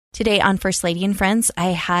Today on First Lady and Friends, I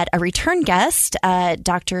had a return guest,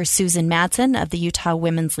 Dr. Susan Madsen of the Utah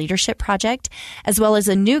Women's Leadership Project, as well as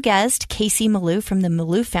a new guest, Kacie Malouf from the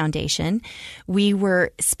Malouf Foundation. We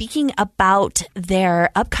were speaking about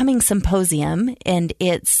their upcoming symposium, and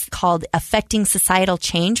it's called Affecting Societal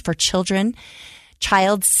Change for Children,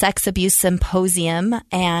 Child Sex Abuse Symposium,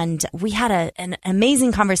 and we had an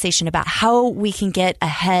amazing conversation about how we can get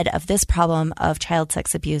ahead of this problem of child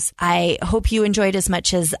sex abuse. I hope you enjoyed as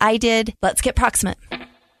much as I did. Let's get proximate.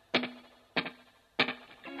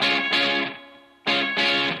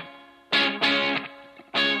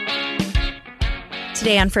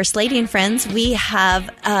 Today on First Lady and Friends, we have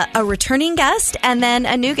a returning guest and then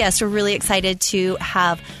a new guest. We're really excited to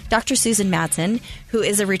have Dr. Susan Madsen, who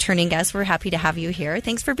is a returning guest. We're happy to have you here.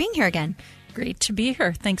 Thanks for being here again. Great to be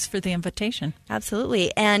here. Thanks for the invitation.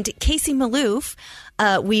 Absolutely. And Kacie Malouf,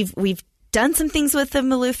 we've done some things with the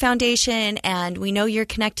Malouf Foundation, and we know you're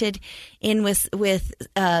connected in with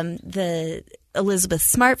the Elizabeth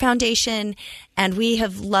Smart Foundation, and we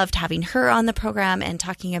have loved having her on the program and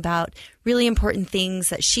talking about really important things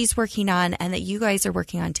that she's working on and that you guys are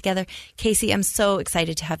working on together. Kacie, I'm so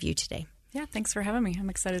excited to have you today. Yeah, thanks for having me. I'm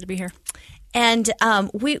excited to be here. And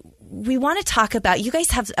we want to talk about, you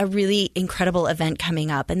guys have a really incredible event coming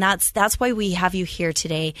up, and that's why we have you here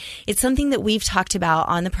today. It's something that we've talked about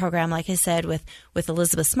on the program, like I said, with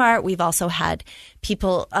Elizabeth Smart. We've also had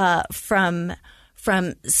people from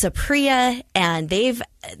Sapria, and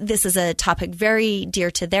this is a topic very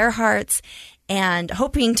dear to their hearts, and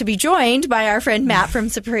hoping to be joined by our friend Matt from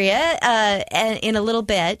Sapria in a little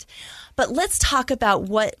bit. But let's talk about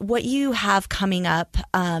what you have coming up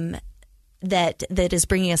that is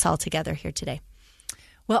bringing us all together here today.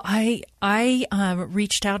 Well, I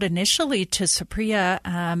reached out initially to Sapria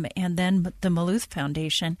and then the Malouf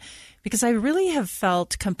Foundation because I really have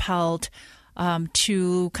felt compelled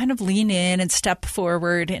to kind of lean in and step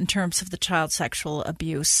forward in terms of the child sexual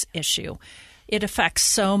abuse issue. It affects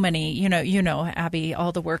so many, you know, Abby,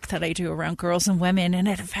 all the work that I do around girls and women, and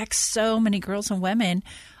it affects so many girls and women.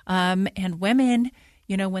 And women,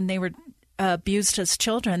 when they were abused as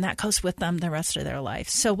children, that goes with them the rest of their life.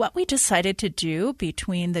 So what we decided to do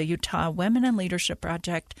between the Utah Women in Leadership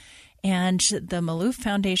Project and the Malouf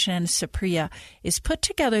Foundation and Sapria is put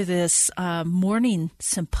together this morning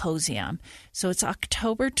symposium. So it's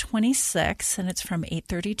October 26th, and it's from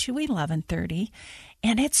 8:30 to 11:30.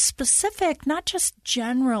 And it's specific, not just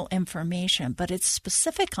general information, but it's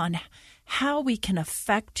specific on how we can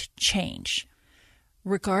affect change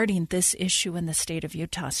regarding this issue in the state of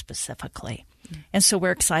Utah specifically. Mm-hmm. And so we're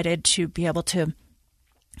excited to be able to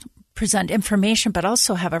present information, but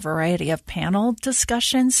also have a variety of panel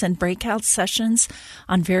discussions and breakout sessions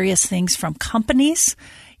on various things from companies,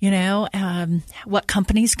 what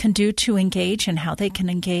companies can do to engage and how they can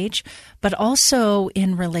engage, but also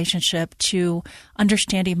in relationship to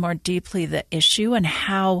understanding more deeply the issue and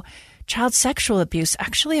how child sexual abuse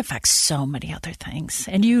actually affects so many other things.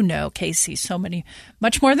 And Kacie,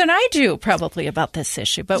 much more than I do probably about this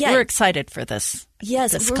issue, but we're excited for this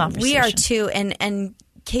conversation. We are too. And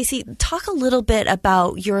Kacie, talk a little bit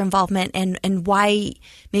about your involvement and why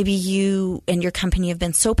maybe you and your company have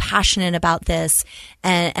been so passionate about this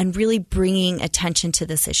and really bringing attention to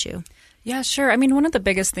this issue. Yeah, sure. I mean, one of the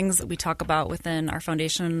biggest things that we talk about within our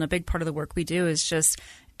foundation, and a big part of the work we do, is just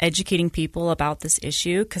educating people about this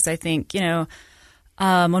issue. Because I think,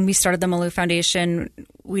 when we started the Malouf Foundation,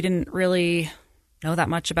 we didn't really know that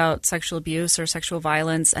much about sexual abuse or sexual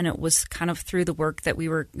violence, and it was kind of through the work that we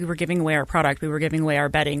were giving away our product. We were giving away our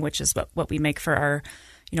bedding, which is what we make for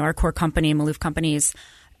our core company, Malouf Companies.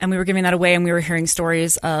 And we were giving that away, and we were hearing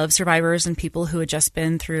stories of survivors and people who had just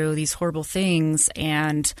been through these horrible things.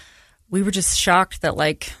 And we were just shocked that,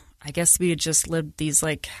 I guess we had just lived these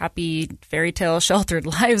happy fairy tale sheltered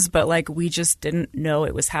lives, but we just didn't know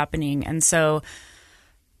it was happening. And so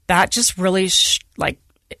that just really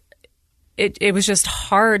it was just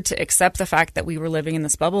hard to accept the fact that we were living in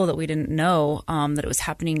this bubble, that we didn't know that it was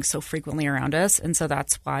happening so frequently around us. And so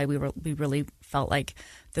that's why we really felt like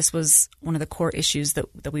this was one of the core issues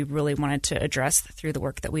that we really wanted to address through the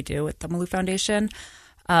work that we do with the Malouf Foundation.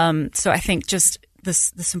 So I think just the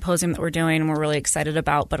symposium that we're doing, we're really excited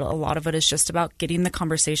about, but a lot of it is just about getting the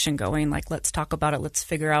conversation going. Let's talk about it. Let's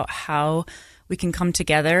figure out how we can come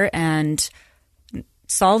together and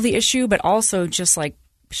solve the issue, but also just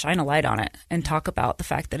shine a light on it and talk about the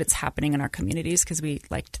fact that it's happening in our communities, because we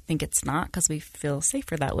like to think it's not, because we feel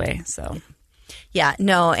safer that way. So yeah,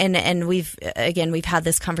 no, and we've had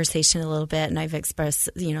this conversation a little bit, and I've expressed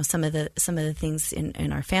some of the things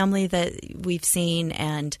in our family that we've seen,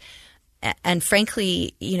 and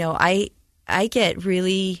frankly, I get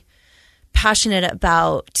really passionate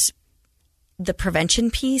about the prevention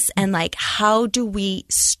piece and like how do we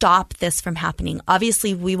stop this from happening.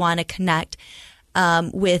 Obviously, we want to connect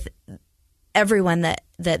with everyone that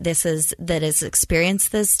has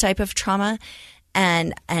experienced this type of trauma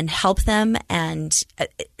and help them. And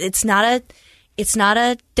it's not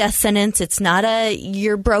a death sentence. It's not a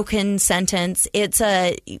you're broken sentence. It's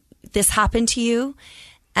this happened to you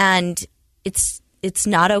and it's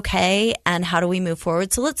not okay. And how do we move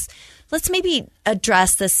forward? So let's maybe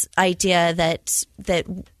address this idea that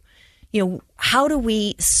how do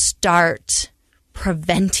we start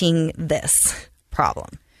preventing this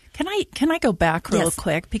problem? Can I go back real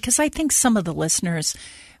quick? Because I think some of the listeners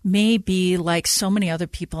may be like so many other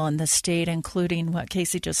people in the state, including what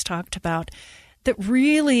Kacie just talked about, that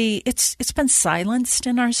really it's been silenced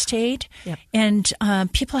in our state. Yep. And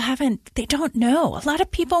people they don't know. A lot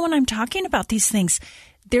of people, when I'm talking about these things,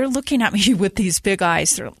 they're looking at me with these big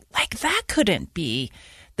eyes. They're like, that couldn't be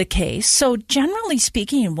the case. So generally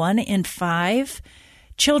speaking, 1 in 5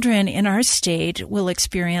 children in our state will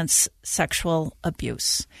experience sexual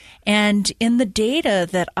abuse. And in the data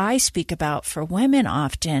that I speak about for women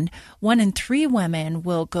often, 1 in 3 women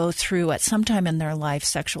will go through at some time in their life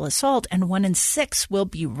sexual assault, and 1 in 6 will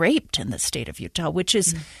be raped in the state of Utah, which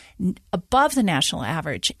is above the national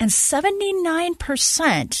average. And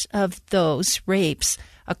 79% of those rapes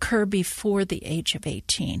occur before the age of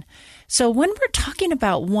 18. So when we're talking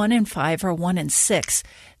about 1 in 5 or 1 in 6,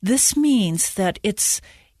 this means that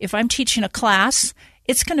if I'm teaching a class,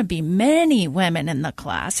 it's going to be many women in the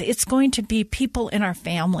class. It's going to be people in our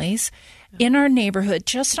families, in our neighborhood,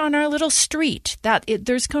 just on our little street.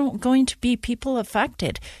 There's going to be people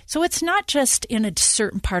affected. So it's not just in a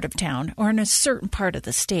certain part of town or in a certain part of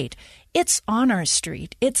the state. It's on our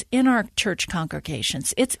street. It's in our church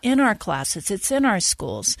congregations. It's in our classes. It's in our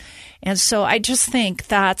schools. And so I just think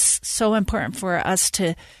that's so important for us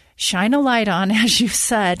to shine a light on, as you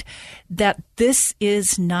said, that this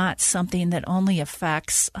is not something that only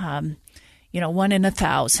affects, 1 in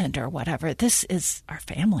 1,000 or whatever. This is our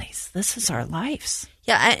families. This is our lives.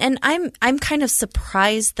 Yeah, and I'm kind of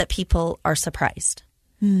surprised that people are surprised.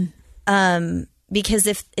 Because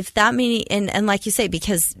if that many, and like you say,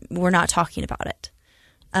 because we're not talking about it.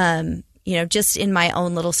 Just in my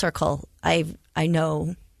own little circle, I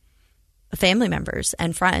know family members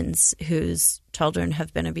and friends whose children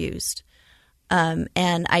have been abused. And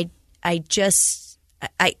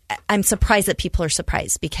I'm surprised that people are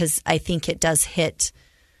surprised because I think it does hit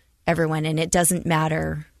everyone and it doesn't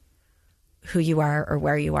matter who you are or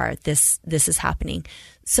where you are. This is happening.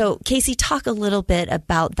 So Kacie, talk a little bit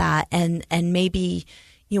about that and maybe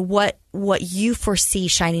what you foresee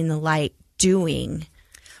shining the light doing.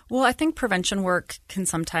 Well, I think prevention work can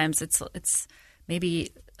sometimes it's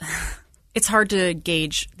maybe it's hard to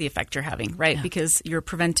gauge the effect you're having, right? Yeah. Because you're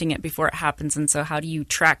preventing it before it happens. And so how do you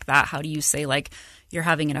track that? How do you say like you're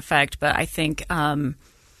having an effect? But I think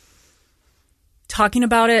talking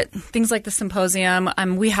about it, things like the symposium,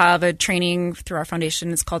 we have a training through our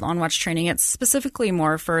foundation. It's called On Watch Training. It's specifically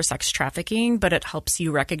more for sex trafficking, but it helps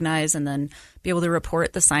you recognize and then be able to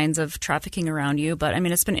report the signs of trafficking around you. But I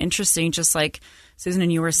mean, it's been interesting, just like Susan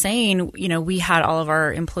and you were saying, we had all of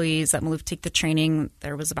our employees at Malouf take the training.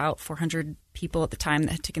 There was about 400 people at the time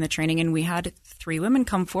that had taken the training, and we had 3 women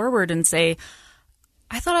come forward and say,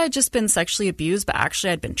 I thought I had just been sexually abused, but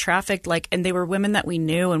actually I'd been trafficked. And they were women that we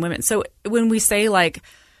knew and women. So when we say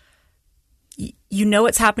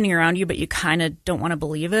it's happening around you, but you kind of don't want to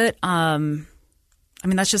believe it.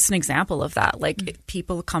 That's just an example of that.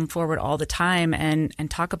 People come forward all the time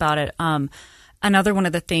and talk about it. Another one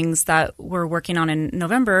of the things that we're working on in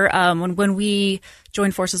November, when we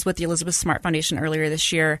joined forces with the Elizabeth Smart Foundation earlier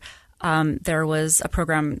this year, there was a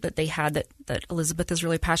program that they had that Elizabeth is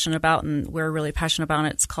really passionate about and we're really passionate about. And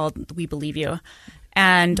it's called We Believe You.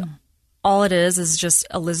 And all it is just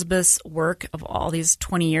Elizabeth's work of all these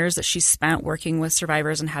 20 years that she spent working with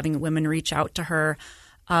survivors and having women reach out to her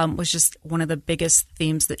was just one of the biggest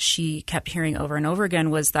themes that she kept hearing over and over again,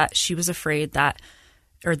 was that she was afraid that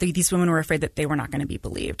these women were afraid that they were not going to be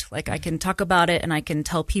believed. I can talk about it and I can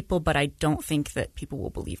tell people, but I don't think that people will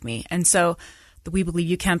believe me. And so the We Believe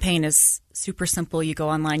You campaign is super simple. You go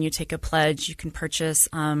online, you take a pledge, you can purchase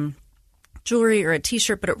jewelry or a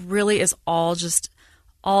T-shirt, but it really is all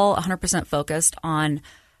 100% focused on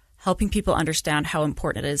helping people understand how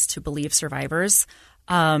important it is to believe survivors.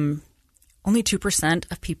 Only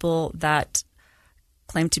 2% of people that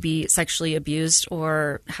claim to be sexually abused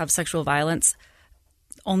or have sexual violence,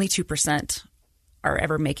 only 2% are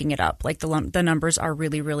ever making it up. The numbers are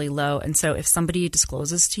really, really low. And so if somebody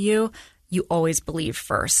discloses to you, you always believe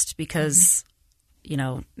first because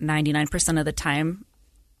 99% of the time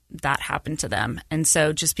that happened to them. And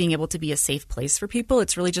so just being able to be a safe place for people,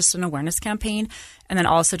 it's really just an awareness campaign. And then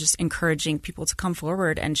also just encouraging people to come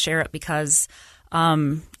forward and share it, because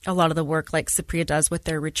a lot of the work like Supriya does with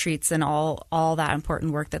their retreats and all that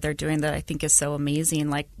important work that they're doing that I think is so amazing.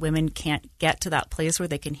 Like, women can't get to that place where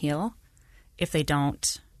they can heal if they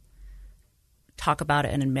don't talk about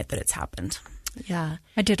it and admit that it's happened. Yeah.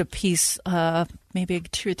 I did a piece maybe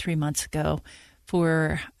 2 or 3 months ago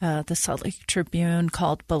for the Salt Lake Tribune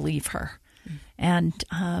called Believe Her. And,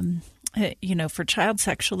 for child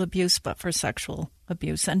sexual abuse, but for sexual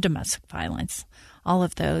abuse and domestic violence, all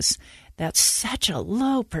of those, that's such a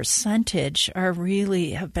low percentage are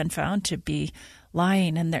really have been found to be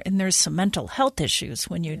lying. And there's some mental health issues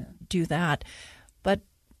when you do that. But,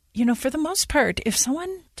 for the most part, if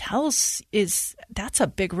someone that's a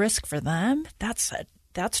big risk for them.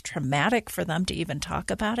 That's traumatic for them to even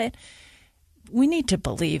talk about it. We need to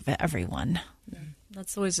believe everyone.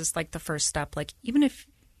 That's always just like the first step. Like, even if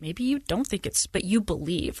maybe you don't think but you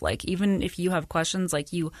believe, like, even if you have questions, like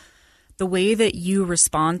the way that you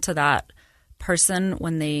respond to that person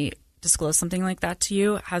when they disclose something like that to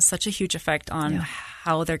you has such a huge effect on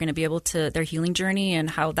how they're going to be able to, their healing journey, and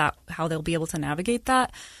how they'll be able to navigate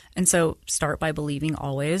that. And so start by believing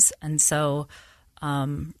always. And so,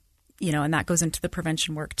 and that goes into the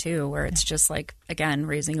prevention work too, where it's just like, again,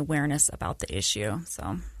 raising awareness about the issue.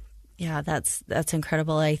 So, yeah, that's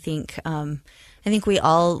incredible. I think we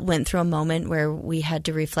all went through a moment where we had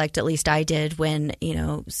to reflect. At least I did, when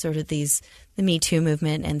sort of the Me Too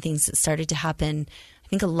movement and things that started to happen.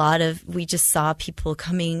 I think we just saw people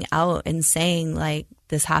coming out and saying, like,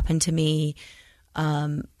 this happened to me.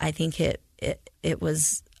 I think it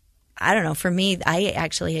was, I don't know. For me, I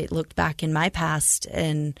actually looked back in my past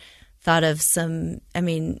and thought of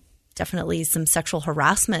definitely some sexual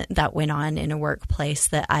harassment that went on in a workplace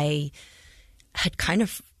that I had kind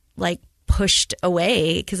of like pushed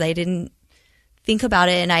away because I didn't think about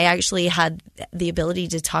it. And I actually had the ability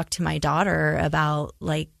to talk to my daughter about,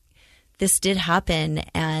 like, this did happen,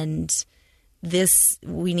 and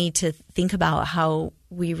we need to think about how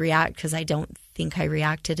we react, because I don't think I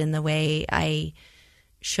reacted in the way I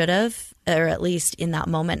should have, or at least in that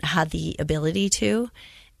moment had the ability to.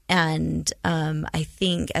 And I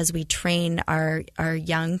think as we train our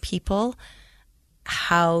young people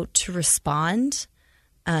how to respond,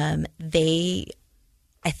 I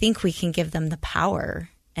think we can give them the power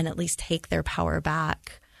and at least take their power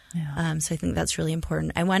back. Yeah. So I think that's really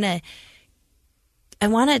important. I want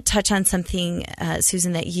to touch on something,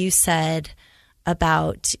 Susan, that you said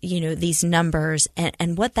about, these numbers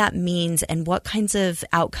and what that means, and what kinds of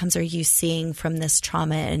outcomes are you seeing from this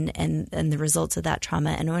trauma and the results of that trauma.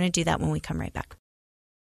 And I want to do that when we come right back.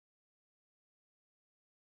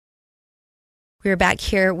 We're back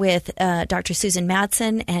here with Dr. Susan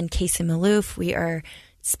Madsen and Kacie Malouf. We are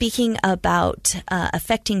speaking about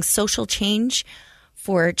affecting social change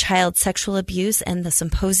for child sexual abuse and the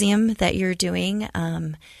symposium that you're doing.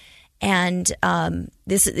 And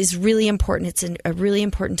this is really important. It's a really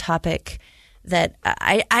important topic that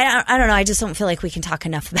I don't know. I just don't feel like we can talk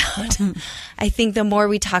enough about. I think the more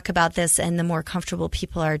we talk about this and the more comfortable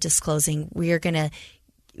people are disclosing, we are gonna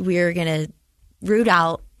root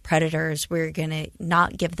out predators. We're gonna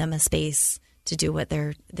not give them a space to do what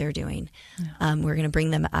they're doing. Yeah. We're gonna bring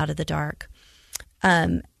them out of the dark.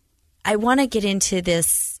 I want to get into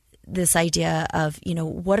this idea of,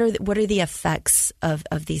 what are the effects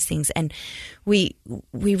of these things. And we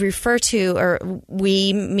refer to, or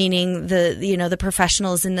we meaning the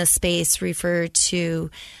professionals in this space, refer to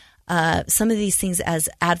some of these things as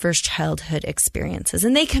adverse childhood experiences.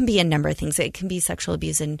 And they can be a number of things. It can be sexual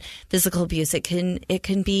abuse and physical abuse. It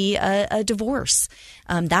can be a divorce.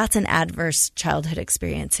 That's an adverse childhood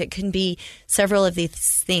experience. It can be several of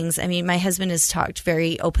these things. I mean, my husband has talked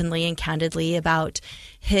very openly and candidly about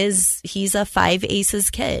he's a 5 aces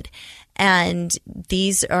kid. And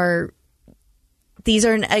these are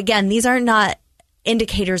not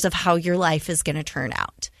indicators of how your life is going to turn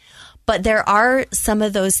out. But there are some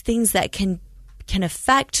of those things that can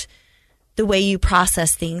affect the way you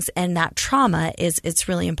process things, and that trauma it's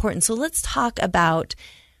really important. So let's talk about,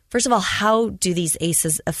 first of all, how do these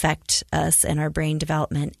ACEs affect us and our brain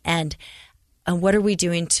development, and what are we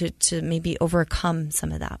doing to maybe overcome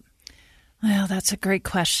some of that? Well, that's a great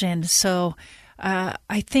question. So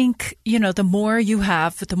I think, the more you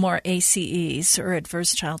have, the more ACEs or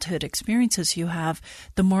adverse childhood experiences you have,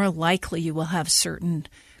 the more likely you will have certain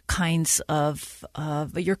kinds of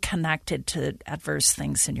you're connected to adverse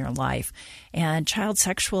things in your life, and child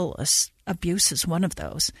sexual abuse is one of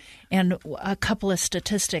those. And a couple of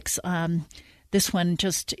statistics: this one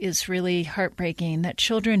just is really heartbreaking, that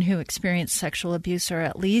children who experience sexual abuse are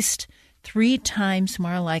at least 3 times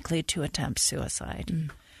more likely to attempt suicide.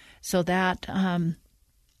 So that, and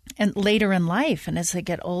later in life, and as they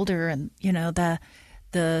get older, and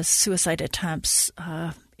the suicide attempts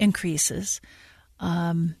increases.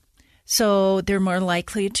 So they're more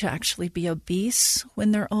likely to actually be obese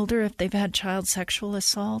when they're older if they've had child sexual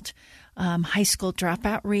assault. High school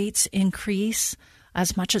dropout rates increase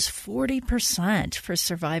as much as 40% for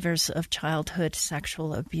survivors of childhood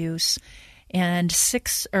sexual abuse, and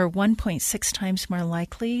 1.6 times more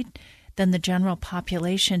likely than the general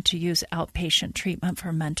population to use outpatient treatment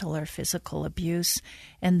for mental or physical abuse.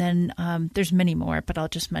 And then there's many more, but I'll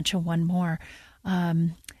just mention one more.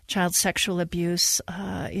 Child sexual abuse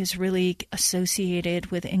is really associated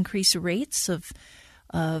with increased rates of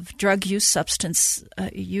drug use, substance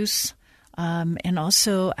use, and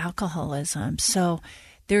also alcoholism. So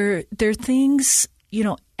there are things,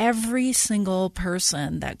 every single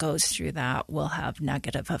person that goes through that will have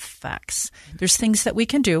negative effects. There's things that we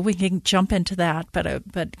can do. We can jump into that, but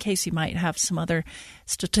Kacie might have some other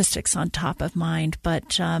statistics on top of mind.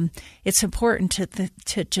 But it's important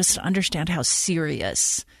to just understand how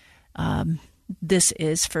serious this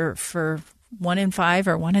is for 1 in 5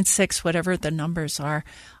 or 1 in 6, whatever the numbers are,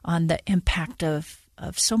 on the impact of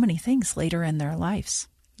so many things later in their lives.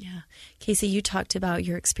 Yeah. Kacie, you talked about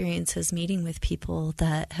your experiences meeting with people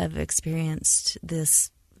that have experienced this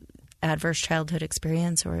adverse childhood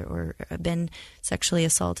experience or been sexually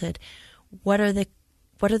assaulted. What are the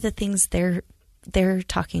things they're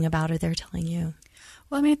talking about or they're telling you?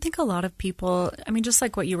 Well, I think a lot of people, just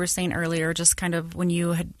like what you were saying earlier, just kind of when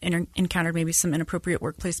you had encountered maybe some inappropriate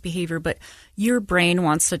workplace behavior, but your brain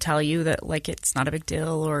wants to tell you that, it's not a big deal,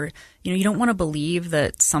 or, you don't want to believe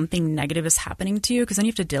that something negative is happening to you, because then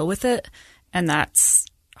you have to deal with it. And that's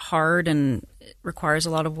hard and it requires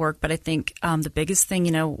a lot of work. But I think the biggest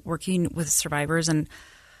thing, working with survivors, and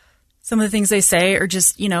some of the things they say are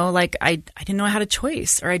just, I didn't know I had a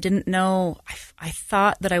choice, or I didn't know, I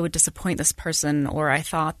thought that I would disappoint this person, or I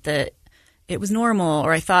thought that it was normal,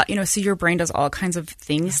 or I thought, so your brain does all kinds of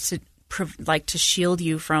things to shield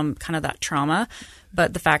you from kind of that trauma.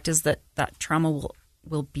 But the fact is that trauma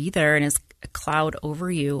will be there and is a cloud over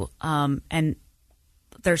you. And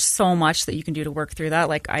there's so much that you can do to work through that.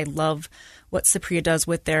 I love what Supriya does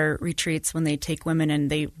with their retreats when they take women and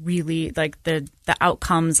they really the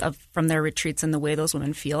outcomes from their retreats and the way those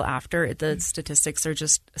women feel after. The statistics are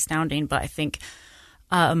just astounding. But I think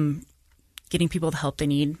getting people the help they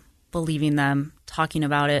need, believing them, talking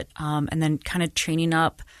about it, and then kind of training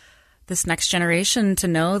up this next generation to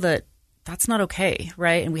know that that's not okay,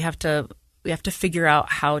 right? And we have to figure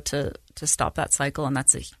out how to stop that cycle, and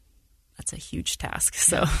that's a huge task.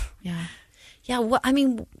 So yeah.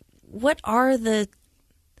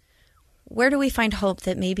 Where do we find hope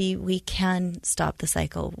that maybe we can stop the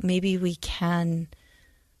cycle? Maybe we can,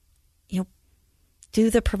 do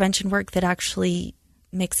the prevention work that actually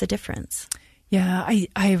makes a difference. Yeah,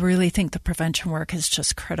 I really think the prevention work is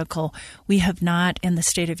just critical. We have not, in the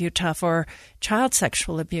state of Utah, for child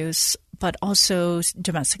sexual abuse, but also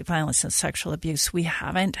domestic violence and sexual abuse, we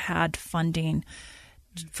haven't had funding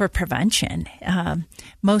for prevention.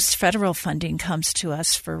 Most federal funding comes to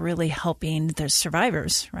us for really helping the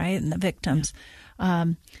survivors, right, and the victims. Yeah.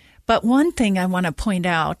 But one thing I want to point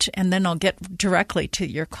out, and then I'll get directly to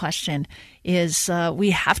your question, is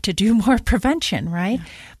we have to do more prevention, right? Yeah.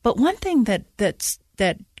 But one thing that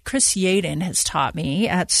Chris Yaden has taught me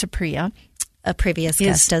at Supriya, a previous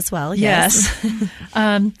guest as well, yes,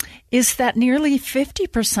 is that nearly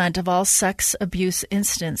 50% of all sex abuse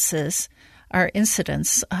incidents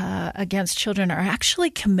against children are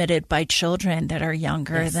actually committed by children that are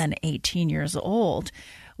younger than 18 years old,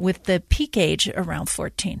 with the peak age around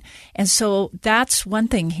 14. And so that's one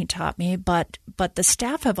thing he taught me, but the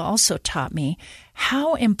staff have also taught me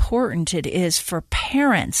how important it is for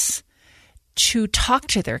parents to talk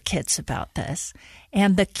to their kids about this.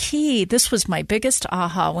 And the key, this was my biggest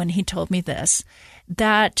aha when he told me this,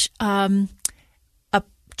 that a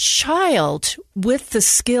child with the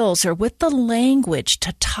skills or with the language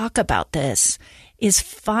to talk about this is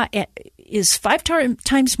five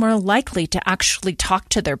times more likely to actually talk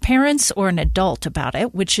to their parents or an adult about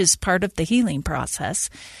it, which is part of the healing process,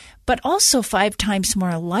 but also 5 times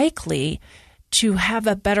more likely to have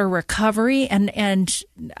a better recovery. And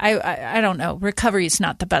I don't know, recovery is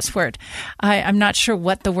not the best word. I'm not sure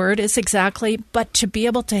what the word is exactly, but to be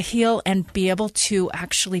able to heal and be able to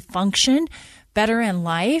actually function better in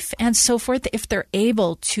life and so forth if they're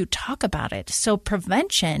able to talk about it. So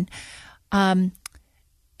prevention,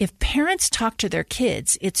 if parents talk to their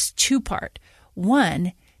kids, it's 2-part.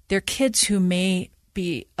 one, their kids who may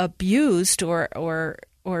be abused or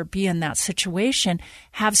be in that situation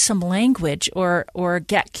have some language or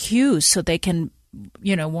get cues so they can,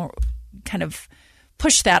 kind of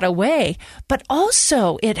push that away. But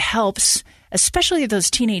also it helps, especially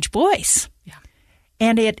those teenage boys. Yeah.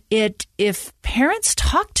 And if parents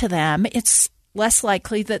talk to them, it's less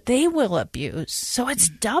likely that they will abuse. So it's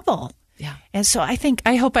double. Yeah. And so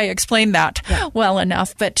I hope I explained that well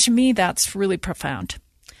enough. But to me, that's really profound.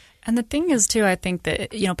 And the thing is, too, I think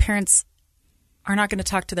that, parents are not going to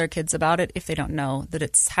talk to their kids about it if they don't know that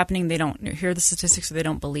it's happening. They don't hear the statistics or they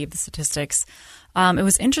don't believe the statistics. It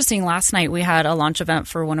was interesting. Last night we had a launch event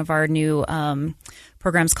for one of our new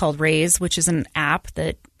programs called Raise, which is an app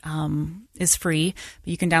that is free.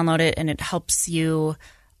 But you can download it, and it helps you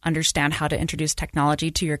understand how to introduce technology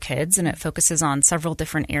to your kids. And it focuses on several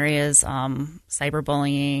different areas,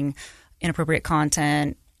 cyberbullying, inappropriate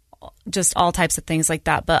content, just all types of things like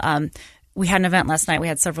that. But we had an event last night. We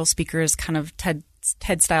had several speakers, kind of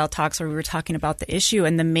TED-style talks where we were talking about the issue.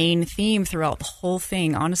 And the main theme throughout the whole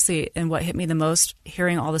thing, honestly, and what hit me the most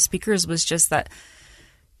hearing all the speakers was just that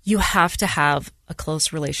you have to have a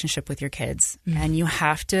close relationship with your kids. Mm-hmm. And you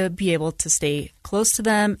have to be able to stay close to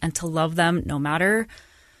them and to love them no matter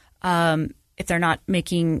if they're not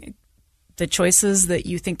making the choices that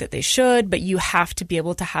you think that they should, but you have to be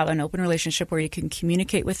able to have an open relationship where you can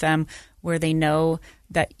communicate with them, where they know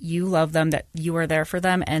that you love them, that you are there for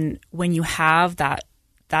them. And when you have that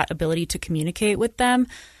ability to communicate with them,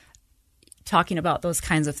 talking about those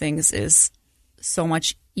kinds of things is so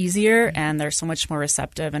much easier and they're so much more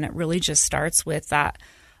receptive. And it really just starts with that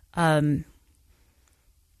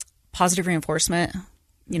positive reinforcement,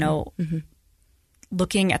 mm-hmm.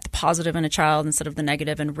 looking at the positive in a child instead of the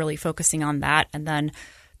negative and really focusing on that, and then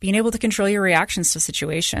being able to control your reactions to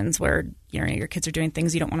situations where your kids are doing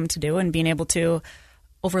things you don't want them to do, and being able to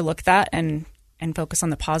overlook that and focus on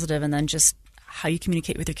the positive. And then just how you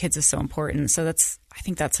communicate with your kids is so important. So I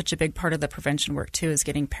think that's such a big part of the prevention work too, is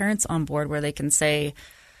getting parents on board where they can say,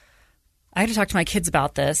 I had to talk to my kids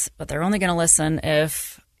about this, but they're only going to listen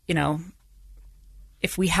if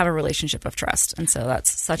we have a relationship of trust. And so that's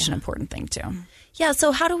such an important thing too. Yeah.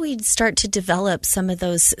 So how do we start to develop some of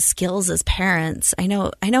those skills as parents? I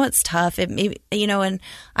know it's tough. It maybe, and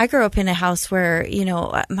I grew up in a house where,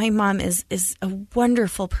 my mom is a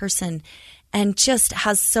wonderful person and just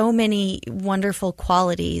has so many wonderful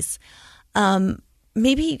qualities.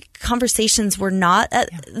 Maybe conversations were not at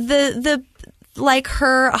the like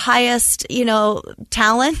her highest,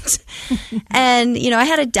 talent. And, I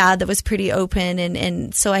had a dad that was pretty open.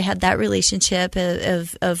 And so I had that relationship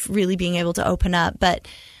of really being able to open up. But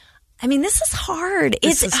I mean, this is hard.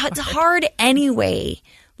 It's hard anyway,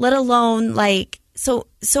 let alone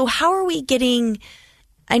so how are we getting,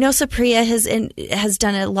 I know Supriya has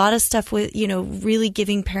done a lot of stuff with, really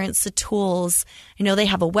giving parents the tools. I know they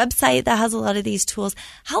have a website that has a lot of these tools.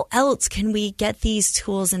 How else can we get these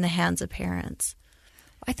tools in the hands of parents?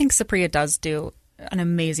 I think Supriya does do an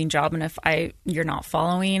amazing job. And if you're not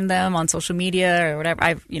following them on social media or whatever,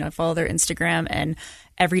 I follow their Instagram, and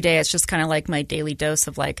every day it's just kind of like my daily dose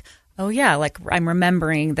of I'm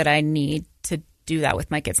remembering that I need to do that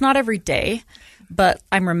with my kids. Not every day, but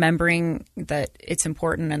I'm remembering that it's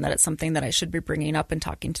important and that it's something that I should be bringing up and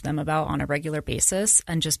talking to them about on a regular basis,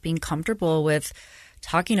 and just being comfortable with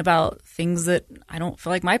talking about things that I don't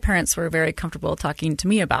feel like my parents were very comfortable talking to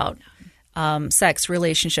me about. Sex,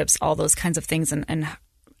 relationships, all those kinds of things, and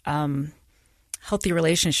healthy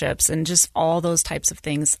relationships, and just all those types of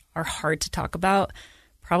things are hard to talk about,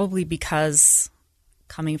 probably because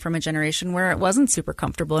coming from a generation where it wasn't super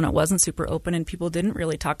comfortable and it wasn't super open and people didn't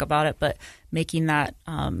really talk about it, but making that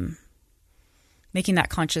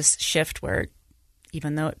conscious shift where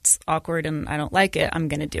even though it's awkward and I don't like it, I'm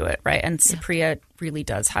going to do it, right? And Supriya really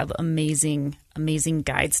does have amazing, amazing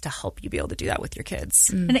guides to help you be able to do that with your kids.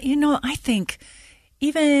 And I think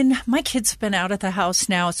even my kids have been out of the house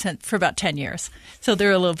now for about 10 years, so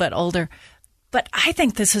they're a little bit older. But I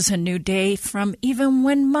think this is a new day from even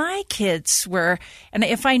when my kids were. And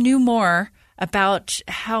if I knew more about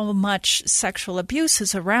how much sexual abuse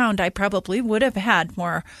is around, I probably would have had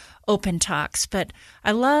more open talks. But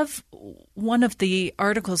I love one of the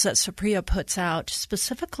articles that Supriya puts out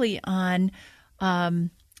specifically on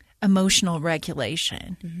emotional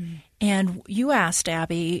regulation. Mm-hmm. And you asked,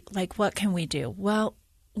 Abby, what can we do? Well,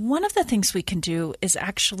 one of the things we can do is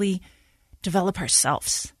actually develop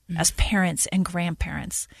ourselves as parents and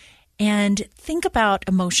grandparents and think about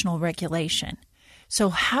emotional regulation. So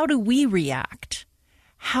how do we react?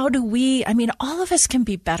 how do we, all of us can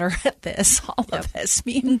be better at this, all of us,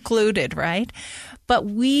 me included, right? But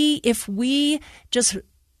if we just,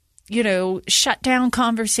 shut down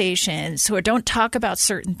conversations or don't talk about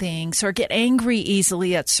certain things or get angry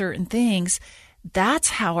easily at certain things, that's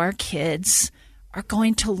how our kids are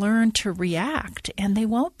going to learn to react, and they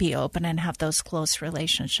won't be open and have those close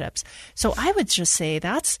relationships. So I would just say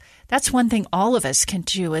that's one thing all of us can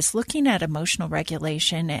do, is looking at emotional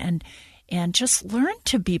regulation and just learn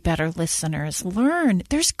to be better listeners.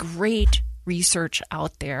 There's great research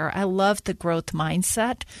out there. I love the growth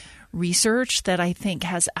mindset research that I think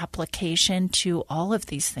has application to all of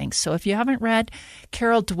these things. So if you haven't read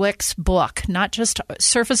Carol Dweck's book, not just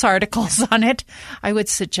surface articles on it, I would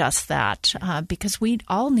suggest that because we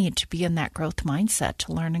all need to be in that growth mindset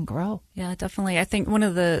to learn and grow. Yeah, definitely. I think one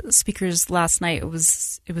of the speakers last night, it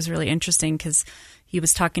was really interesting because he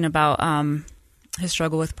was talking about his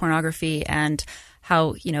struggle with pornography and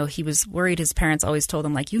how, he was worried. His parents always told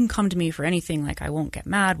him, like, you can come to me for anything, like, I won't get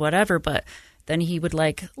mad, whatever. But then he would,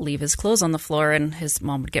 like, leave his clothes on the floor and his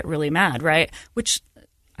mom would get really mad, right? Which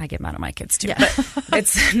I get mad at my kids too, but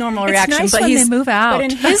it's a normal reaction. Nice but when they move out. But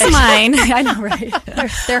in his mind, I know, right?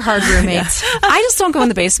 They're hard roommates. Yeah. I just don't go in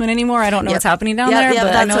the basement anymore. I don't know what's happening down there,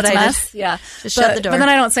 but I know it's a mess. Yeah, just shut the door. But then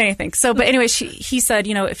I don't say anything. So, but anyway, he said,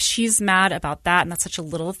 if she's mad about that, and that's such a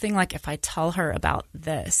little thing, like if I tell her about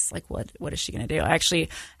this, like what is she going to do? I actually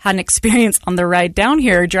had an experience on the ride down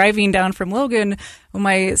here, driving down from Logan, when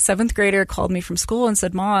my 7th grader called me from school and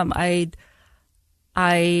said, Mom,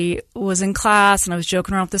 I was in class and I was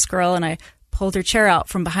joking around with this girl and I pulled her chair out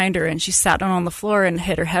from behind her and she sat down on the floor and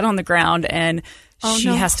hit her head on the ground and she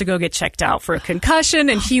has to go get checked out for a concussion.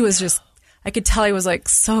 And he was just, I could tell he was like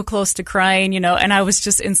so close to crying, and I was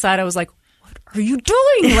just inside. I was like, what are you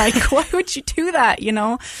doing? Like, why would you do that?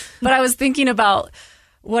 But I was thinking about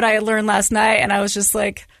what I learned last night and I was just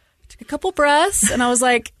like, took a couple breaths and I was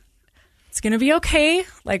like, it's going to be okay.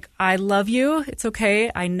 Like, I love you. It's okay.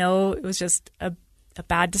 I know it was just a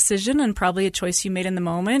bad decision and probably a choice you made in the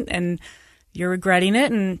moment and you're regretting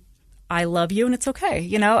it and I love you and it's okay,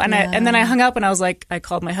 and then I hung up and I was like, I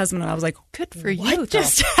called my husband and I was like, good for you. What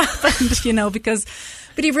just happened,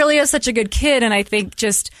 but he really is such a good kid. And I think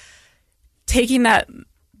just taking that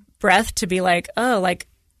breath to be like, oh, like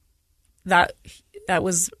that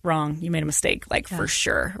was wrong. You made a mistake, like for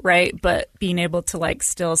sure. Right. But being able to like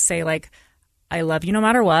still say like, I love you no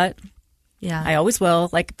matter what. Yeah, I always will.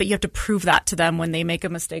 Like, but you have to prove that to them when they make a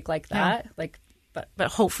mistake like that. Yeah. Like,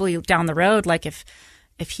 but hopefully down the road, like if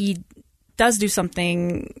he does do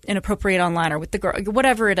something inappropriate online or with the girl,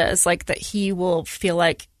 whatever it is, like that he will feel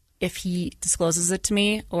like if he discloses it to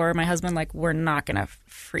me or my husband, like we're not going to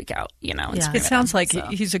freak out, It sounds like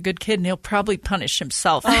he's a good kid and he'll probably punish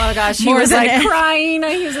himself. Oh my gosh, he was like crying.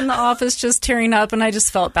 He was in the office just tearing up, and I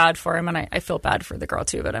just felt bad for him, and I feel bad for the girl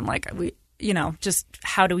too. But I'm like, just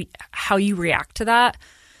how you react to that,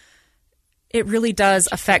 it really does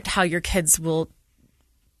affect how your kids will,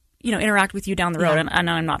 interact with you down the road. Yeah. And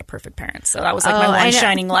I'm not a perfect parent. So that was like my one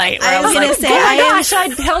shining light. Where I was going to say, oh my gosh, I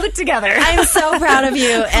held it together. I'm so proud of you.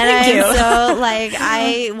 And I'm so like,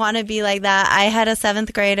 I want to be like that. I had a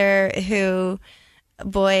 7th grader who,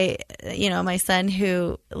 my son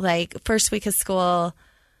who like first week of school,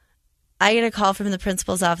 I get a call from the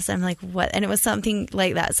principal's office. I'm like, what? And it was something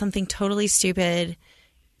like that, something totally stupid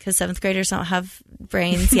because 7th graders don't have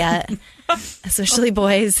brains yet, especially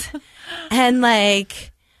boys. And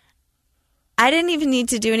like, I didn't even need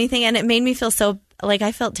to do anything. And it made me feel so like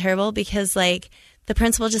I felt terrible because like the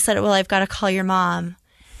principal just said, well, I've got to call your mom.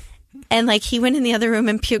 And like he went in the other room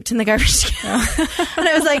and puked in the garbage can. And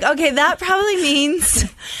I was like, okay, that probably means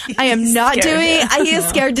I am not doing, he is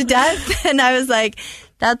scared to death. And I was like,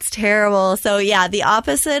 that's terrible. So yeah, the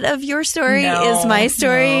opposite of your story is my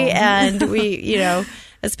story. No. And we,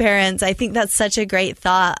 as parents, I think that's such a great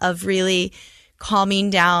thought of really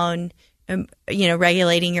calming down,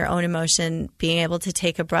 regulating your own emotion, being able to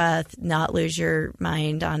take a breath, not lose your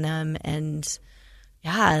mind on them. And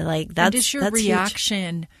yeah, like that's, and is your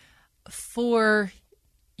reaction huge for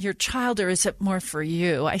your child or is it more for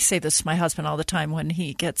you? I say this to my husband all the time when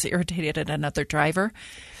he gets irritated at another driver.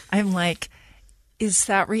 I'm like, is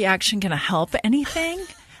that reaction going to help anything?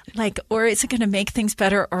 Like, or is it going to make things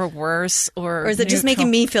better or worse? Or is it just making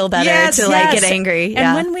me feel better to like get angry?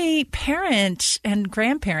 And when we parent and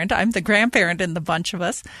grandparent, I'm the grandparent in the bunch of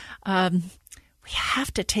us, we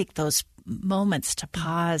have to take those moments to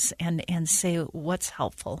pause and say what's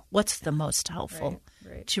helpful, what's the most helpful,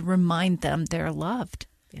 right. To remind them they're loved.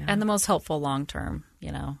 Yeah. And the most helpful long term,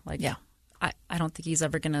 like I don't think he's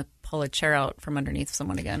ever going to pull a chair out from underneath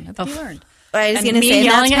someone again. I think he learned. I was going to say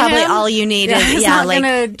that's probably all you need. It's not going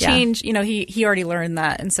to change. You know, he already learned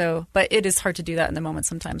that, and so. But it is hard to do that in the moment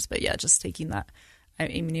sometimes. But yeah, just taking that. I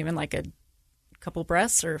mean, even like a couple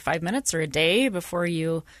breaths or 5 minutes or a day before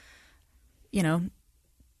you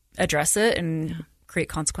address it and create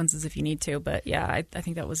consequences if you need to. But yeah, I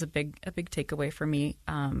think that was a big takeaway for me.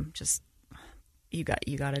 Just. You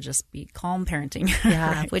got to just be calm parenting.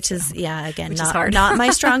 Yeah, right? Which is again hard. not my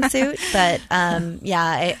strong suit, but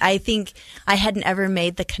I think I hadn't ever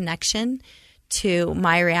made the connection to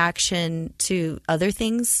my reaction to other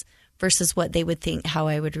things versus what they would think how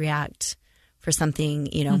I would react for something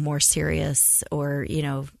more serious or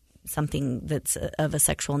something that's of a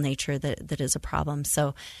sexual nature that is a problem.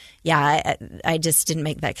 So, yeah, I just didn't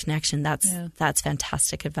make that connection. That's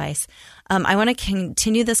fantastic advice. I want to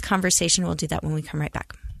continue this conversation. We'll do that when we come right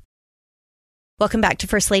back. Welcome back to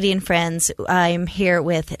First Lady and Friends. I'm here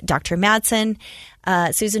with Dr. Madsen,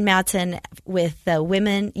 Susan Madsen with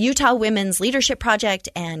the Utah Women's Leadership Project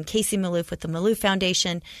and Kacie Malouf with the Malouf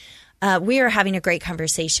Foundation. We are having a great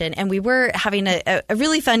conversation, and we were having a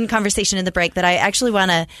really fun conversation in the break that I actually want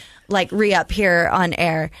to re-up here on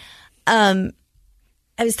air. I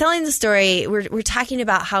was telling the story. We're talking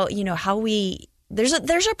about how there's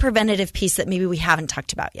a preventative piece that maybe we haven't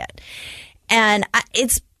talked about yet, and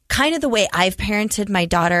it's kind of the way I've parented my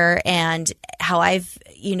daughter and how I've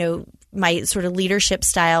my sort of leadership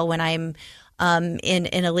style when I'm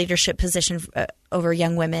in a leadership position over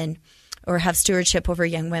young women or have stewardship over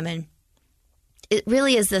young women. It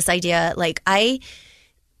really is this idea. I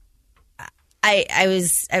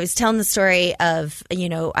was telling the story of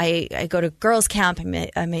I go to girls' camp.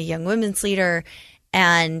 I'm a young women's leader,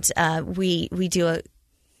 and we do a. Of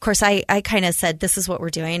course, I kind of said this is what we're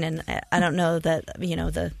doing, and I don't know that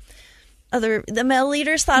the male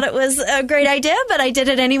leaders thought it was a great idea, but I did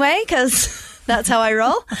it anyway because that's how I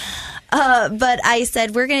roll. But I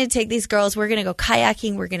said, we're going to take these girls, we're going to go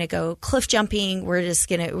kayaking, we're going to go cliff jumping. We're just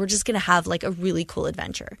going to have a really cool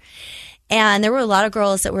adventure. And there were a lot of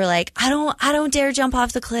girls that were like, I don't dare jump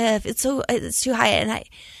off the cliff. It's too high. And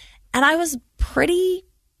I was pretty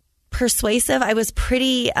persuasive. I was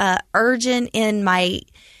pretty urgent in my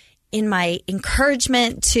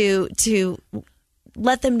encouragement to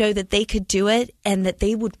let them know that they could do it and that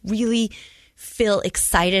they would really feel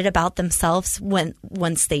excited about themselves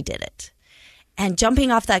once they did it. And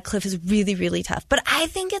jumping off that cliff is really, really tough. But I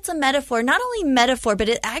think it's a metaphor, not only metaphor, but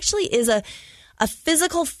it actually is a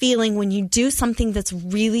physical feeling when you do something that's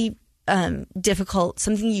really difficult,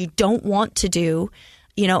 something you don't want to do,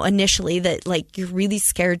 initially that you're really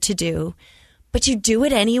scared to do, but you do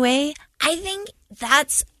it anyway. I think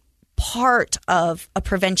that's part of a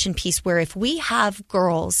prevention piece where if we have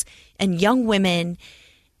girls and young women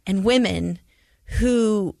and women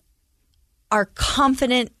who are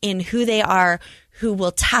confident in who they are, who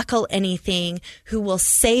will tackle anything, who will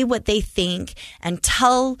say what they think and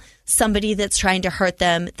tell somebody that's trying to hurt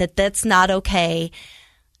them that that's not okay.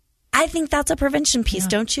 I think that's a prevention piece,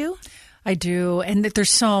 don't you? I do. And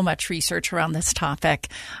there's so much research around this topic.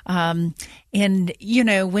 And,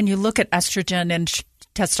 when you look at estrogen and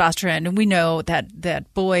testosterone, we know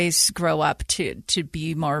that boys grow up to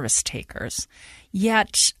be more risk takers.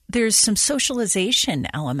 Yet there's some socialization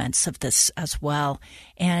elements of this as well.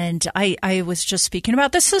 And I was just speaking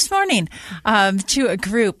about this morning to a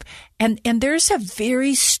group. And there's a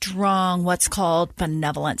very strong what's called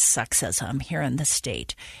benevolent sexism here in the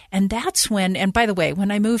state. And that's and by the way,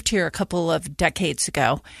 when I moved here a couple of decades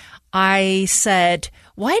ago, I said,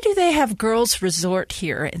 why do they have girls resort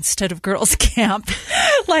here instead of girls camp?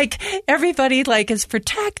 Everybody is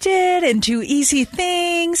protected and do easy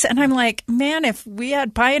things. And I'm like, man, if we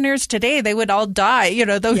had pioneers today, they would all die,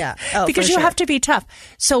 because you have to be tough.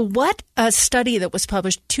 So what a study that was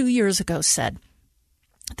published 2 years ago said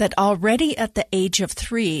that already at the age of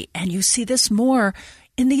 3, and you see this more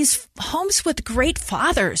in these homes with great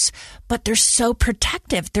fathers, but they're so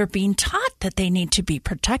protective. They're being taught that they need to be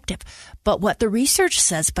protective. But what the research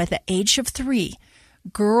says, by the age of 3,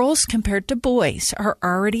 girls compared to boys are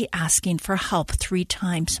already asking for help 3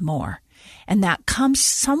 times more. And that comes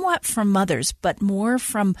somewhat from mothers, but more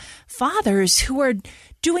from fathers who are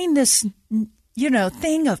doing this,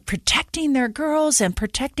 thing of protecting their girls and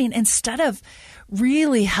protecting instead of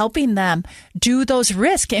really helping them do those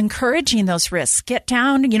risks, encouraging those risks, get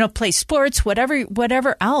down, play sports,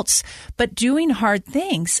 whatever else, but doing hard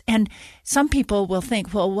things. And some people will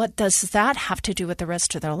think, well, what does that have to do with the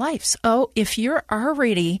rest of their lives? Oh, if you're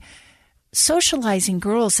already socializing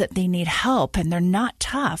girls that they need help and they're not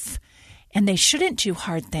tough and they shouldn't do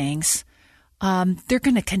hard things, they're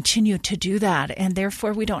going to continue to do that. And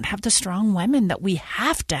therefore, we don't have the strong women that we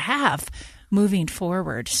have to have moving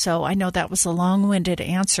forward. So I know that was a long-winded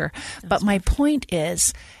answer, but my point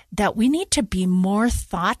is that we need to be more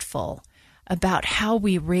thoughtful about how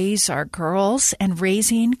we raise our girls, and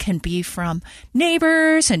raising can be from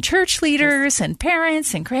neighbors and church leaders and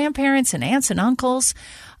parents and grandparents and aunts and uncles,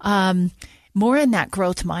 more in that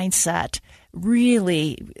growth mindset,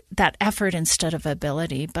 really that effort instead of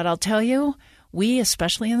ability. But I'll tell you, we,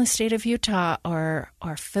 especially in the state of Utah, are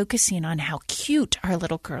focusing on how cute our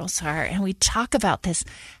little girls are. And we talk about this,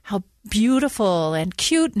 how beautiful and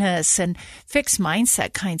cuteness and fixed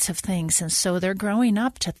mindset kinds of things. And so they're growing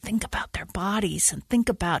up to think about their bodies and think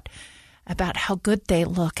about how good they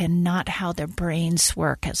look and not how their brains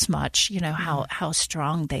work as much, how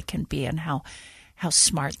strong they can be and how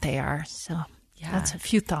smart they are. So that's a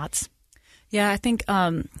few thoughts. Yeah, I think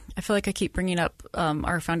I feel like I keep bringing up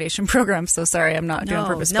our foundation program. So sorry, I'm not doing it on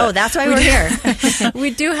purpose. No, that's why we're here. We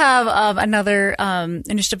do have another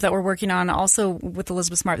initiative that we're working on also with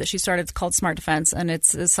Elizabeth Smart that she started. It's called Smart Defense, and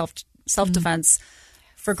it's self-defense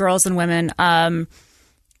for girls and women.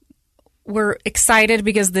 We're excited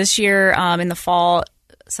because this year in the fall,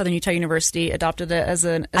 Southern Utah University adopted it as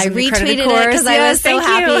an I retweeted course. it because I was so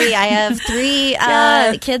happy. You. I have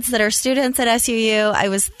 3 kids that are students at SUU. I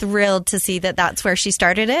was thrilled to see that that's where she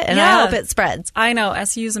started it, and I hope it spreads. I know.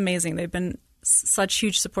 SUU is amazing. They've been such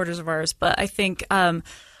huge supporters of ours. But I think,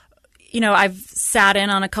 I've sat in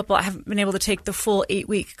on a couple. I haven't been able to take the full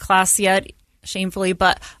 8-week class yet, shamefully,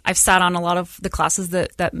 but I've sat on a lot of the classes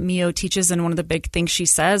that Mio teaches, and one of the big things she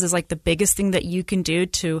says is like the biggest thing that you can do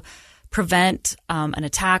to prevent an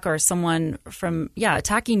attack or someone from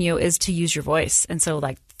attacking you is to use your voice. And so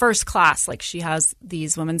like first class, like she has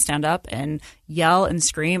these women stand up and yell and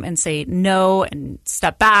scream and say no and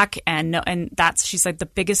step back and no, and she's like the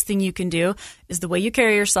biggest thing you can do is the way you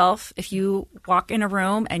carry yourself. If you walk in a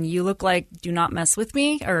room and you look like do not mess with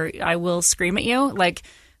me or I will scream at you, like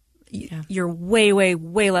you're way, way,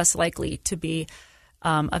 way less likely to be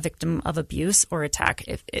a victim of abuse or attack.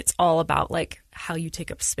 If it's all about like how you take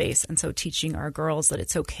up space. And so teaching our girls that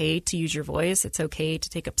it's okay to use your voice. It's okay to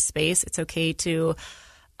take up space. It's okay to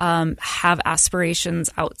have aspirations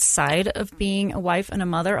outside of being a wife and a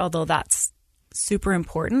mother, although that's super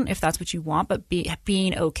important if that's what you want. But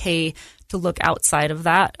being okay to look outside of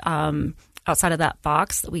that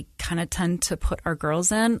box that we kind of tend to put our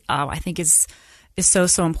girls in, I think is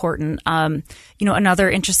so important. Another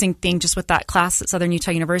interesting thing just with that class at Southern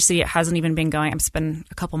Utah University, it hasn't even been going. It's been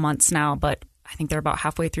a couple months now, but I think they're about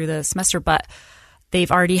halfway through the semester. But they've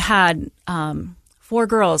already had 4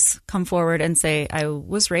 girls come forward and say, I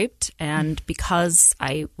was raped. And because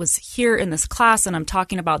I was here in this class and I'm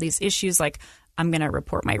talking about these issues, like I'm going to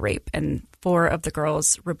report my rape. And 4 of the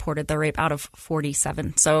girls reported the rape out of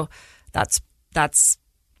 47. So that's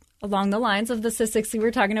along the lines of the statistics we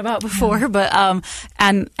were talking about before, but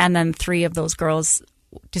and then 3 of those girls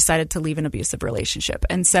decided to leave an abusive relationship.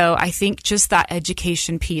 And so I think just that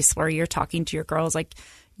education piece where you're talking to your girls, like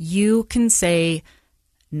you can say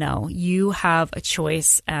no, you have a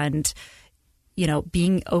choice, and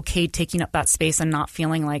being okay taking up that space and not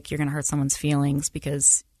feeling like you're going to hurt someone's feelings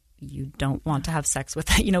because you don't want to have sex with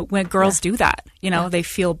that. When girls do that, they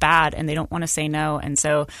feel bad and they don't want to say no, and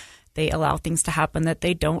so they allow things to happen that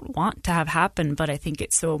they don't want to have happen. But I think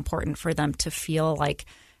it's so important for them to feel like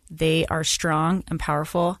they are strong and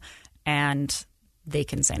powerful and they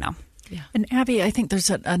can say no. Yeah. And Abby, I think there's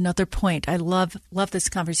another point. I love this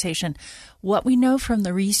conversation. What we know from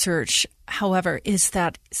the research, however, is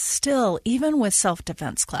that still, even with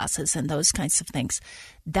self-defense classes and those kinds of things,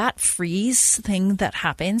 that freeze thing that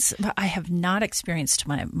happens, I have not experienced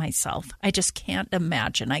myself. I just can't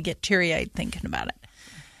imagine. I get teary-eyed thinking about it.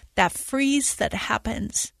 That freeze that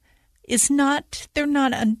happens is not, they're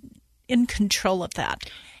not in control of that.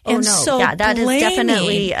 Oh, and no. So that is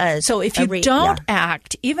definitely so if you don't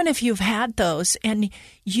act, even if you've had those, and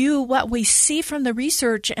what we see from the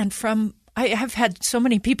research and from, I have had so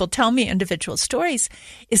many people tell me individual stories,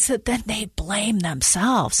 is that then they blame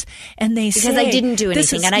themselves and they say, because I didn't do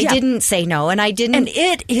anything and I didn't say no and I didn't. And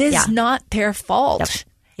it is not their fault. Yep.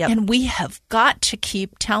 Yep. And we have got to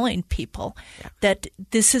keep telling people that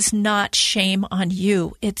this is not shame on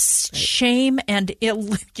you. It's shame and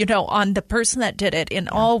on the person that did it in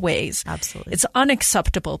all ways. Absolutely. It's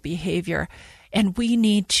unacceptable behavior. And we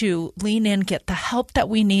need to lean in, get the help that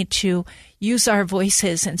we need to, use our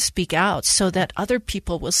voices and speak out so that other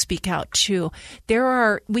people will speak out too.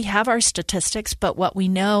 We have our statistics, but what we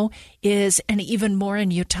know is, and even more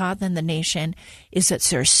in Utah than the nation, is that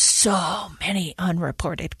there's so many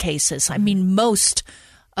unreported cases. I mean, most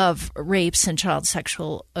of rapes and child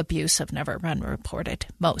sexual abuse have never been reported.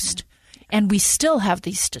 Most. And we still have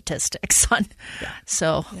these statistics on. Yeah.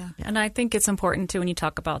 So, And I think it's important too when you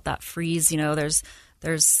talk about that freeze.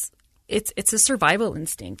 It's a survival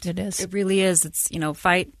instinct. It is. It really is. It's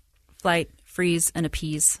fight, flight, freeze, and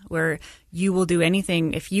appease. Where you will do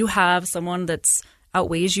anything if you have someone that's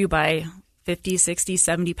outweighs you by 50, 60,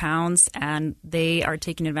 70 pounds, and they are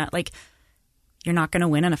taking advantage. Like, you're not going to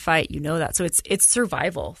win in a fight. You know that. So it's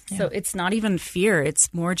survival. Yeah. So it's not even fear.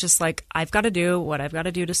 It's more just like, I've got to do what I've got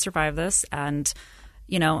to do to survive this. And,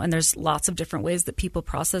 and there's lots of different ways that people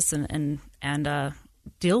process and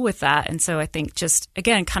deal with that. And so I think just,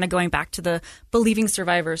 again, kind of going back to the believing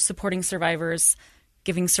survivors, supporting survivors,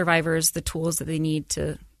 giving survivors the tools that they need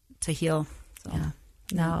to heal. So. Yeah.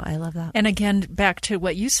 No, I love that. And again, back to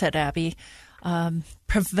what you said, Abby,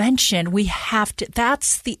 prevention, we have to,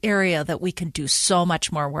 that's the area that we can do so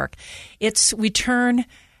much more work. We turn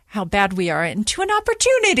how bad we are into an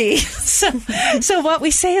opportunity. So what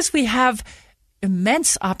we say is we have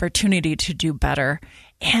immense opportunity to do better.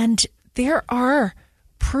 And there are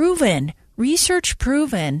research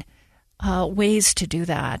proven ways to do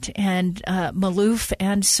that. And Malouf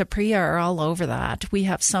and Supriya are all over that. We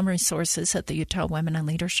have some resources at the Utah Women in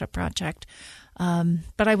Leadership Project.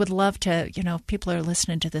 But I would love to, if people are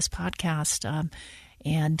listening to this podcast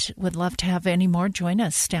and would love to have any more join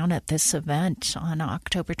us down at this event on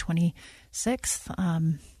October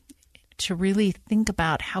 26th to really think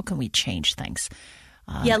about how can we change things.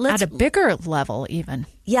 At a bigger level even.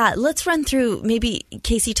 Yeah, let's run through, maybe,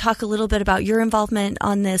 Kacie, talk a little bit about your involvement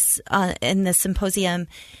on this in this symposium.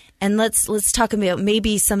 And let's talk about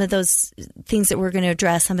maybe some of those things that we're going to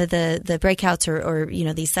address, some of the breakouts or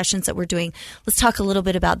these sessions that we're doing. Let's talk a little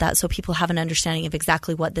bit about that so people have an understanding of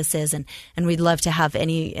exactly what this is. And we'd love to have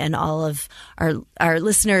any and all of our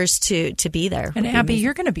listeners to be there. And Abby,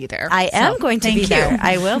 you're going to be there. I am going to be there.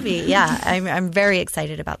 I will be. Yeah, I'm very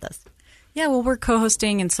excited about this. Yeah, well, we're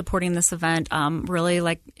co-hosting and supporting this event.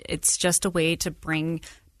 Really, it's just a way to bring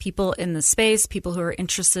people in the space, people who are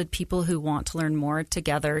interested, people who want to learn more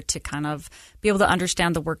together to kind of be able to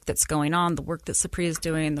understand the work that's going on, the work that Supriya is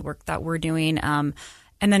doing, the work that we're doing, and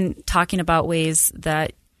then talking about ways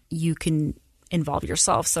that you can involve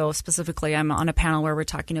yourself. So specifically, I'm on a panel where we're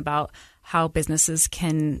talking about how businesses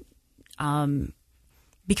can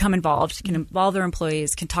become involved, can involve their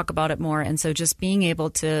employees, can talk about it more. And so just being able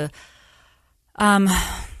to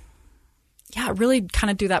really kind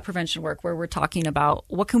of do that prevention work where we're talking about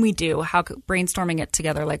what can we do, brainstorming it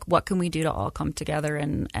together, like what can we do to all come together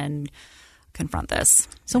and confront this.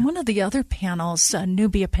 So one of the other panels,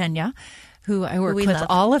 Nubia Pena, who I work with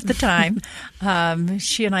all of the time,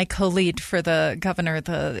 she and I co-lead for the governor,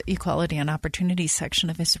 the Equality and Opportunity section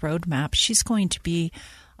of his roadmap. She's going to be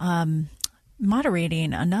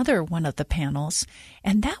moderating another one of the panels,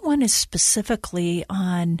 and that one is specifically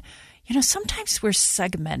on sometimes we're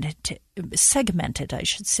segmented, I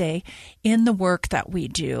should say, in the work that we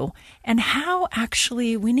do, and how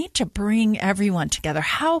actually we need to bring everyone together.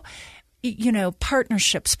 How,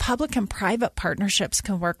 partnerships, public and private partnerships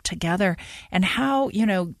can work together, and how,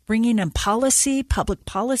 bringing in public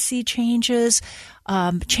policy changes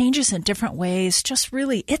in different ways. Just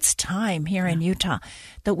really, it's time here in Utah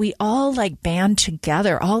that we all band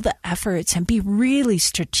together, all the efforts, and be really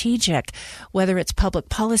strategic, whether it's public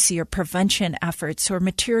policy or prevention efforts or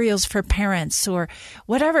materials for parents or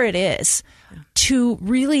whatever it is, to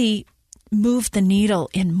really move the needle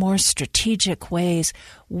in more strategic ways.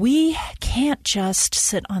 We can't just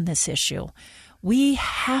sit on this issue. We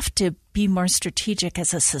have to be more strategic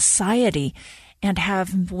as a society and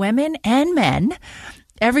have women and men,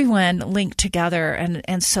 everyone linked together.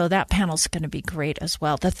 And so that panel's going to be great as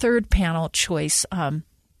well. The third panel choice,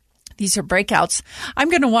 these are breakouts. I'm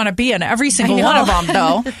going to want to be in every single one of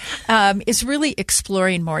them, though, is really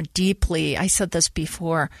exploring more deeply. I said this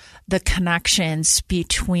before, the connections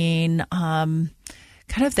between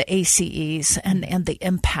kind of the ACEs and the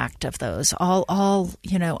impact of those, all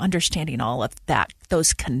understanding all of that,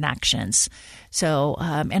 those connections. So,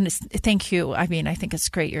 and thank you. I mean, I think it's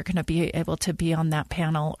great. You're going to be able to be on that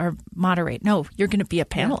panel or moderate. No, you're going to be a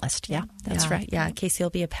panelist. Yeah, that's right. Yeah, Kacie will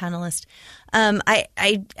be a panelist.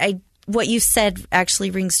 What you said actually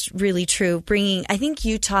rings really true. I think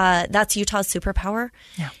that's Utah's superpower,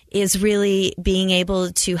 is really being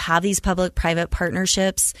able to have these public-private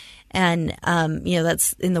partnerships. And,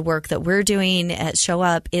 that's in the work that we're doing at Show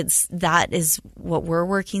Up. That is what we're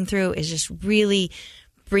working through, is just really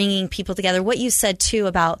bringing people together. What you said too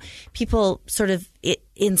about people sort of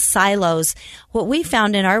in silos. What we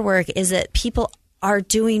found in our work is that people are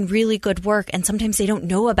doing really good work, and sometimes they don't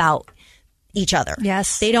know about each other.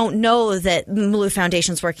 Yes. They don't know that Malouf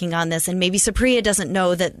Foundation's working on this, and maybe Supriya doesn't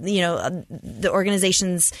know that, the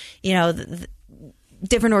organizations,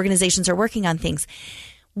 different organizations are working on things.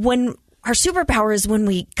 When our superpower is when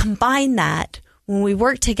we combine that, when we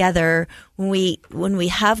work together, when we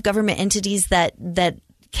have government entities that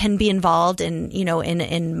can be involved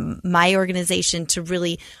in my organization to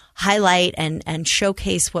really highlight and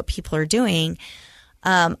showcase what people are doing.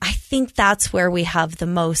 I think that's where we have the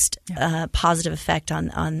most positive effect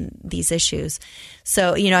on these issues.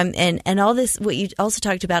 So, and all this, what you also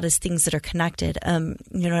talked about is things that are connected.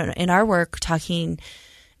 In our work, talking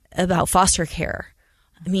about foster care.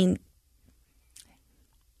 I mean,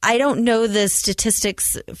 I don't know the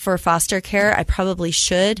statistics for foster care. I probably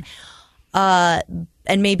should.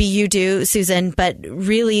 And maybe you do, Susan, but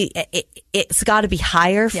really it's got to be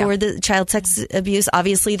higher for the child sex abuse.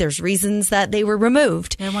 Obviously, there's reasons that they were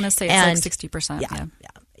removed. I want to say it's like 60%.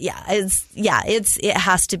 It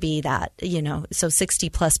has to be that, so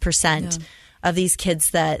 60+% of these kids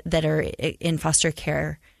that are in foster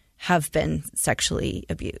care have been sexually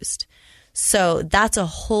abused. So that's a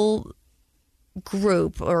whole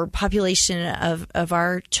group or population of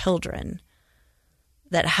our children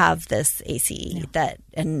that have this ACE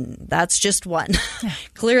and that's just one. Yeah.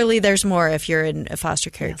 Clearly there's more if you're in foster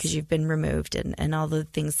care because you've been removed and all the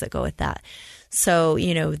things that go with that. So,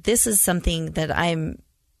 this is something that I'm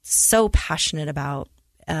so passionate about.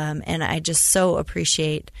 And I just so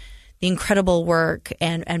appreciate the incredible work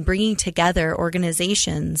and bringing together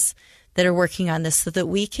organizations that are working on this so that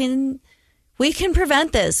we can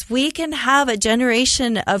prevent this. We can have a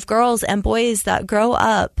generation of girls and boys that grow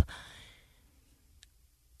up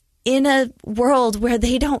in a world where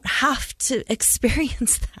they don't have to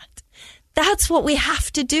experience that. That's what we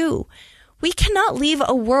have to do. We cannot leave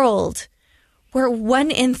a world where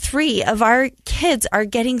 1 in 3 of our kids are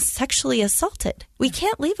getting sexually assaulted. We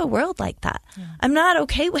can't leave a world like that. Yeah. I'm not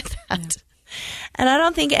okay with that. Yeah. And I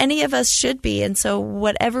don't think any of us should be. And so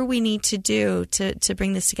whatever we need to do to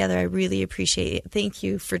bring this together, I really appreciate it. Thank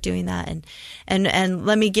you for doing that. And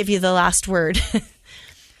let me give you the last word.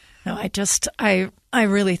 No, I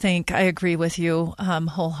really think I agree with you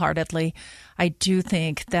wholeheartedly. I do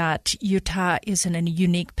think that Utah is in a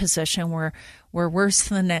unique position where we're worse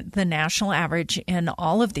than the national average in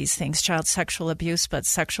all of these things, child sexual abuse, but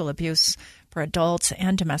sexual abuse for adults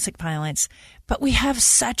and domestic violence. But we have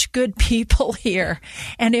such good people here.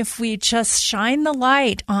 And if we just shine the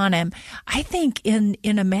light on them, I think in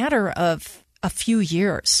a matter of a few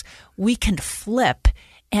years, we can flip.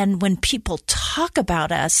 And when people talk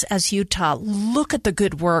about us as Utah, look at the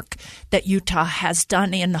good work that Utah has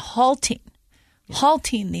done in halting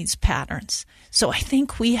these patterns. So I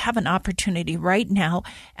think we have an opportunity right now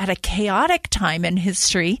at a chaotic time in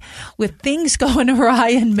history with things going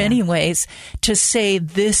awry in many ways to say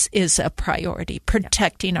this is a priority.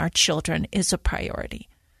 Protecting our children is a priority.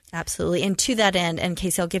 Absolutely. And to that end, and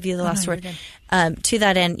Kacie, I'll give you the last word. To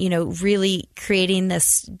that end, really creating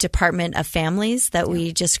this Department of Families that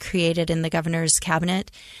we just created in the governor's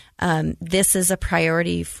cabinet. This is a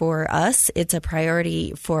priority for us. It's a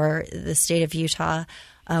priority for the state of Utah.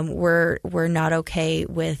 We're not okay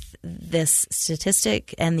with this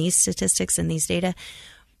statistic and these statistics and these data.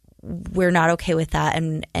 We're not okay with that.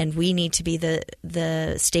 And we need to be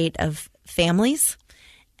the state of families.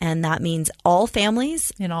 And that means all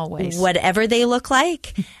families in all ways, whatever they look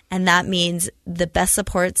like. And that means the best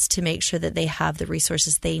supports to make sure that they have the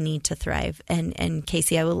resources they need to thrive. And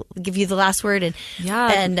Kacie, I will give you the last word and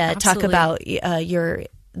talk about the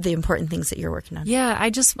important things that you're working on. Yeah, I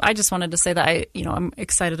just wanted to say that I'm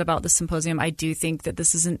excited about this symposium. I do think that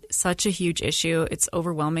this isn't such a huge issue. It's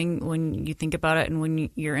overwhelming when you think about it and when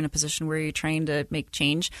you're in a position where you're trying to make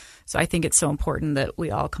change. So I think it's so important that we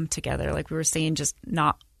all come together. Like we were saying, just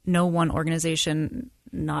no one organization,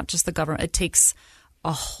 not just the government. It takes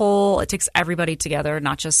everybody together,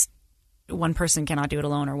 not just one person cannot do it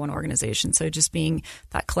alone or one organization. So just being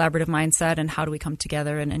that collaborative mindset and how do we come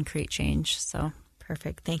together and create change. So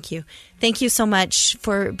perfect. Thank you. Thank you so much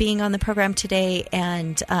for being on the program today.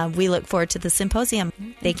 And we look forward to the symposium.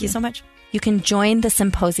 Thank you so much. You can join the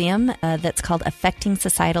symposium that's called Affecting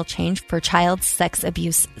Societal Change for Child Sex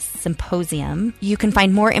Abuse Symposium. You can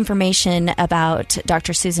find more information about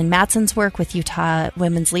Dr. Susan Madsen's work with Utah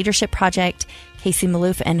Women's Leadership Project, Kacie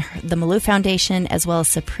Malouf and the Malouf Foundation, as well as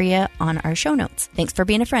Supriya on our show notes. Thanks for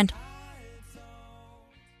being a friend.